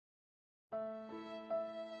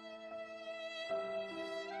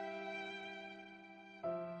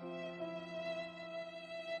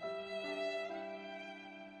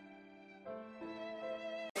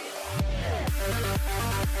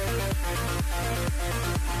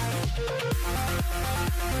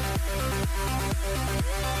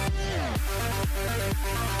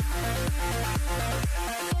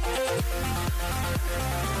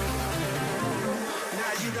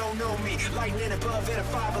Lightning above and a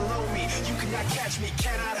fire below me. You cannot catch me,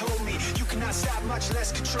 cannot hold me. You cannot stop, much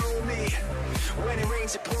less control me. When it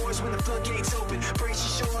rains, it pours. When the floodgates open,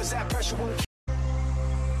 brace your shores. That pressure won't.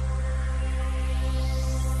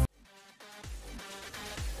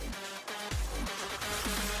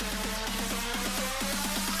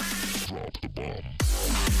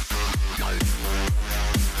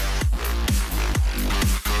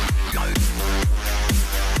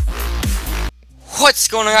 What's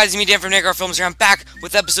going on, guys? It's me, Dan from Nick Films here. I'm back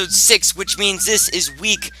with episode 6, which means this is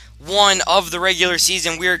week 1 of the regular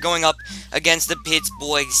season. We are going up against the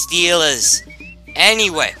Pittsburgh Steelers.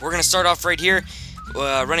 Anyway, we're going to start off right here,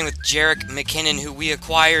 running with Jerick McKinnon, who we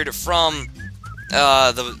acquired from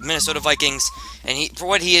the Minnesota Vikings. And for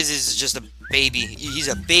what he is just a baby. He's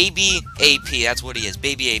a baby AP. That's what he is,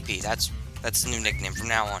 baby AP. That's the new nickname from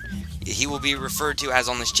now on. He will be referred to as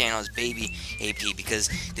on this channel as Baby AP because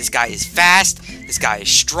this guy is fast, this guy is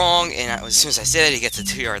strong, and as soon as I say that, he gets a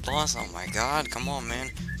 2-yard loss. Oh my god, come on, man.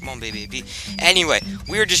 Come on, Baby AP. Anyway,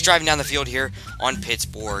 we were just driving down the field here on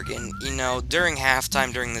Pittsburgh, and, you know, during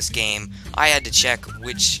halftime during this game, I had to check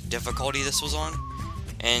which difficulty this was on,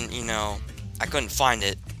 and, you know, I couldn't find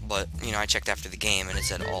it, but, you know, I checked after the game, and it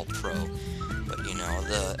said All Pro. But, you know,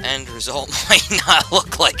 the end result might not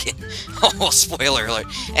look like it. Oh, spoiler alert.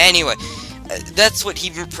 Anyway, that's what he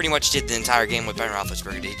pretty much did the entire game with Ben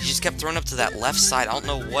Roethlisberger did. He just kept throwing up to that left side. I don't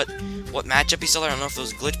know what matchup he saw there. I don't know if it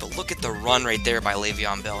was a glitch, but look at the run right there by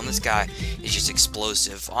Le'Veon Bell. And this guy is just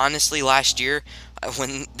explosive. Honestly, last year,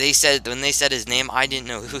 when they said his name, I didn't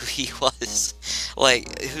know who he was.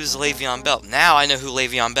 Like, who's Le'Veon Bell? Now I know who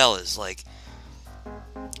Le'Veon Bell is. Like,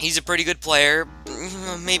 he's a pretty good player,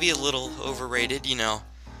 maybe a little overrated, you know,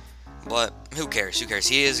 but who cares, who cares,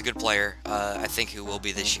 he is a good player. I think he will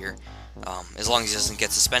be this year, as long as he doesn't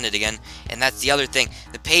get suspended again, and that's the other thing.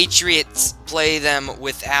 The Patriots play them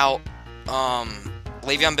without,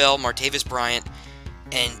 Le'Veon Bell, Martavis Bryant,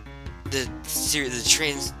 and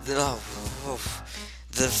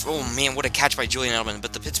oh man, what a catch by Julian Edelman,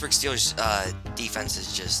 but the Pittsburgh Steelers, defense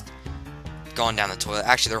is just gone down the toilet.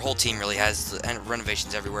 Actually, their whole team really has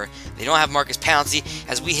renovations everywhere. They don't have Marcus Pouncey,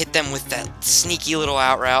 as we hit them with that sneaky little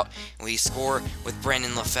out route, and we score with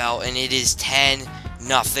Brandon LaFell, and it is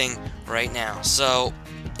 10-0 right now. So,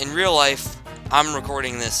 in real life, I'm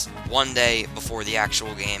recording this one day before the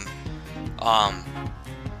actual game.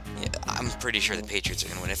 Yeah, I'm pretty sure the Patriots are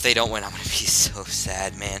going to win. If they don't win, I'm going to be so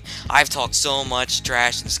sad, man. I've talked so much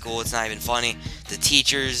trash in school, it's not even funny. The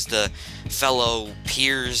teachers, the fellow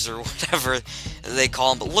peers, or whatever they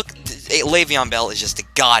call him. But look, Le'Veon Bell is just a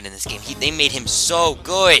god in this game. They made him so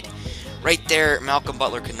good. Right there, Malcolm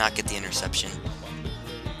Butler could not get the interception.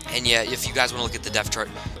 And yeah, if you guys want to look at the depth chart,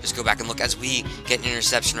 just go back and look as we get an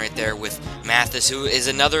interception right there with Mathis, who is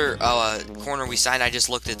another corner we signed. I just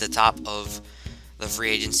looked at the top of the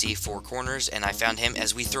free agency for corners, and I found him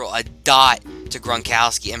as we throw a dot to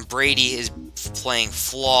Gronkowski, and Brady is playing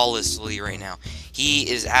flawlessly right now. He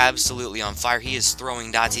is absolutely on fire. He is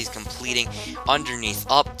throwing dots. He's completing underneath,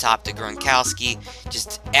 up top to Gronkowski,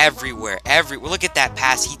 just everywhere. Look at that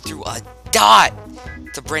pass. He threw a dot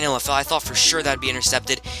to Brandon LaFell. I thought for sure that would be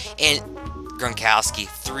intercepted, and Gronkowski,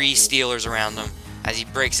 3 Steelers around him, as he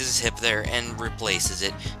breaks his hip there and replaces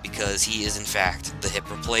it, because he is in fact the hip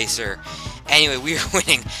replacer. Anyway, we are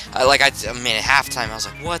winning. At halftime, I was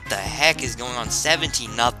like, what the heck is going on?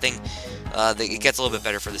 17-0. It gets a little bit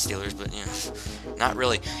better for the Steelers, but, you know, not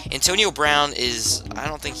really. Antonio Brown is, I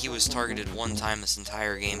don't think he was targeted one time this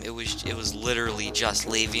entire game. It was literally just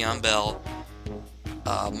Le'Veon Bell,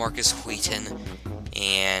 Marcus Wheaton,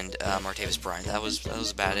 and Martavis Bryant. That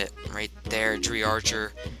was about it right there. Dree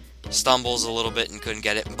Archer stumbles a little bit and couldn't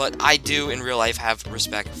get it, but I do in real life have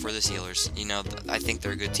respect for the Steelers. You know, I think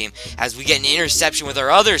they're a good team. As we get an interception with our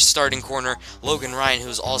other starting corner, Logan Ryan,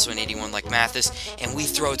 who's also an 81 like Mathis, and we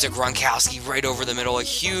throw it to Gronkowski right over the middle. A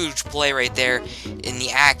huge play right there, and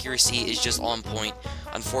the accuracy is just on point.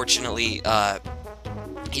 Unfortunately,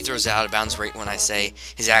 he throws it out of bounds right when I say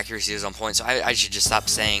his accuracy is on point, so I should just stop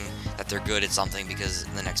saying that they're good at something, because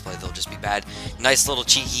in the next play they'll just be bad. Nice little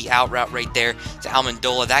cheeky out route right there to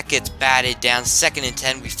Amendola. That gets batted down. 2nd and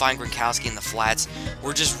 10. We find Gronkowski in the flats.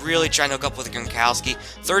 We're just really trying to hook up with Gronkowski.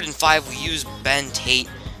 3rd and 5. We use Ben Tate,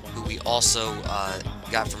 who we also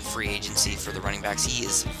got from free agency for the running backs. He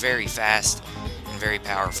is very fast and very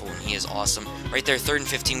powerful, and he is awesome. Right there, 3rd and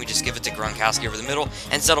 15, we just give it to Gronkowski over the middle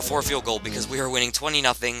and settle for a field goal, because we are winning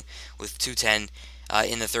 20-0 with 2:10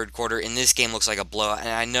 in the 3rd quarter, and this game looks like a blowout. And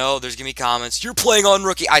I know there's going to be comments, you're playing on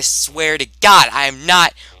rookie. I swear to God, I am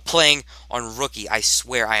not playing on rookie. I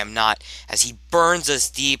swear I am not, as he burns us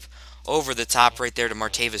deep over the top right there to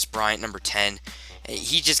Martavis Bryant, number 10.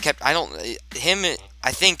 He just kept,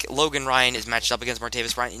 I think Logan Ryan is matched up against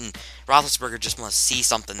Martavis Bryant, and Roethlisberger just must see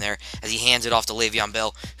something there as he hands it off to Le'Veon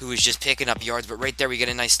Bell, who is just picking up yards. But right there we get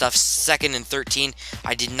a nice stuff. 2nd and 13.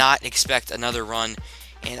 I did not expect another run,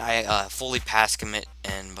 and I fully pass commit,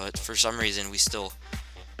 but for some reason we still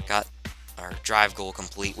got our drive goal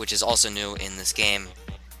complete, which is also new in this game.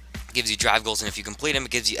 It gives you drive goals, and if you complete them,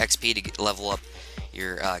 it gives you XP to level up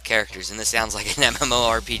your characters. And this sounds like an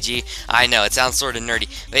MMORPG. I know, it sounds sort of nerdy,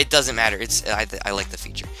 but it doesn't matter. I like the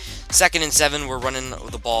feature. 2nd and 7, we're running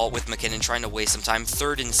the ball with McKinnon, trying to waste some time.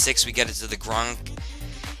 3rd and 6, we get it to the Gronk.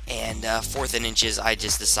 And 4th and inches, I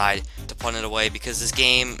just decide to punt it away because this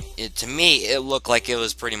game, to me, it looked like it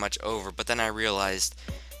was pretty much over. But then I realized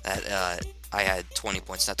that I had 20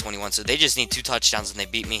 points, not 21. So they just need 2 touchdowns, and they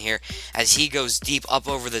beat me here. As he goes deep up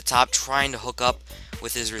over the top, trying to hook up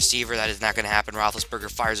with his receiver. That is not going to happen. Roethlisberger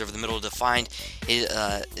fires over the middle to find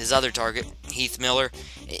his other target, Heath Miller.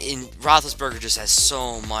 And Roethlisberger just has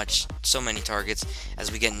so many targets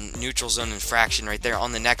as we get in neutral zone infraction right there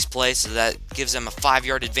on the next play. So that gives them a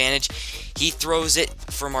 5-yard advantage. He throws it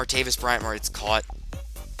for Martavis Bryant, where it's caught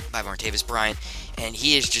by Martavis Bryant. And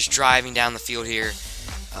he is just driving down the field here.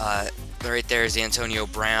 Right there is Antonio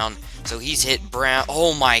Brown. So he's hit Brown.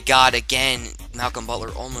 Oh my God, again. Malcolm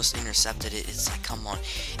Butler almost intercepted it. It's like, come on.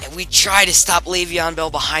 And we try to stop Le'Veon Bell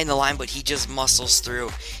behind the line, but he just muscles through.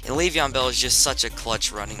 And Le'Veon Bell is just such a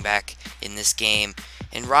clutch running back in this game.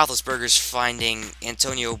 And Roethlisberger's finding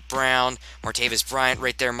Antonio Brown, Martavis Bryant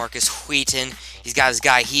right there, Marcus Wheaton. He's got his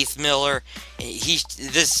guy Heath Miller.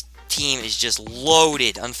 This team is just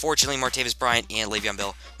loaded. Unfortunately, Martavis Bryant and Le'Veon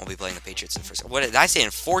Bell won't be playing the Patriots in the first. What did I say?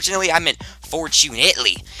 Unfortunately, I meant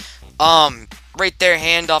fortunately. Right there,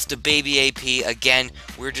 handoff to Baby AP again.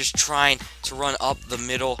 We're just trying to run up the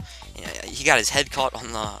middle. He got his head caught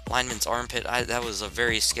on the lineman's armpit. That was a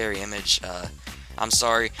very scary image. I'm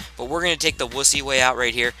sorry, but we're going to take the wussy way out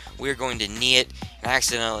right here. We're going to knee it. And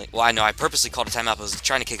accidentally, well, I know I purposely called a timeout. I was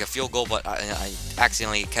trying to kick a field goal, but I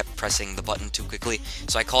accidentally kept pressing the button too quickly.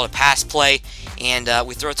 So I called a pass play, and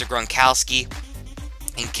we throw it to Gronkowski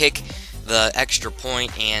and kick the extra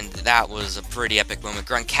point, and that was a pretty epic moment.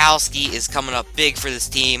 Gronkowski is coming up big for this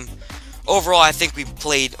team. Overall, I think we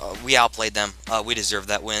outplayed them. We deserved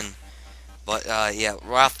that win. But, yeah,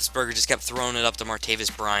 Roethlisberger just kept throwing it up to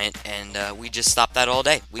Martavis Bryant, and we just stopped that all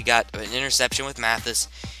day. We got an interception with Mathis,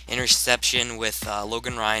 interception with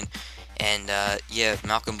Logan Ryan, and, yeah,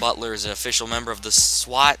 Malcolm Butler is an official member of the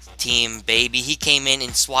SWAT team, baby. He came in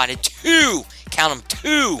and swatted 2, count them,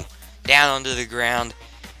 2, down onto the ground.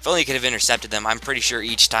 If only he could have intercepted them, I'm pretty sure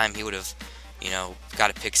each time he would have, got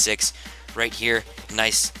a pick 6 right here.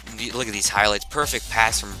 Nice, look at these highlights. Perfect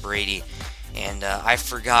pass from Brady. And I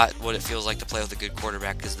forgot what it feels like to play with a good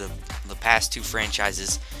quarterback, because the past 2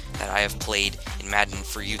 franchises that I have played in Madden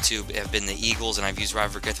for YouTube have been the Eagles, and I've used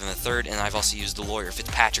Robert Griffin III, and I've also used the lawyer,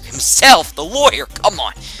 Fitzpatrick himself, the lawyer, come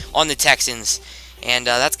on the Texans. And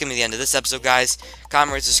that's going to be the end of this episode, guys.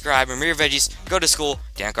 Comment, rate, subscribe, remember your veggies, go to school.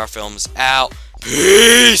 Dan Carr Films out.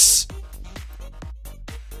 Peace!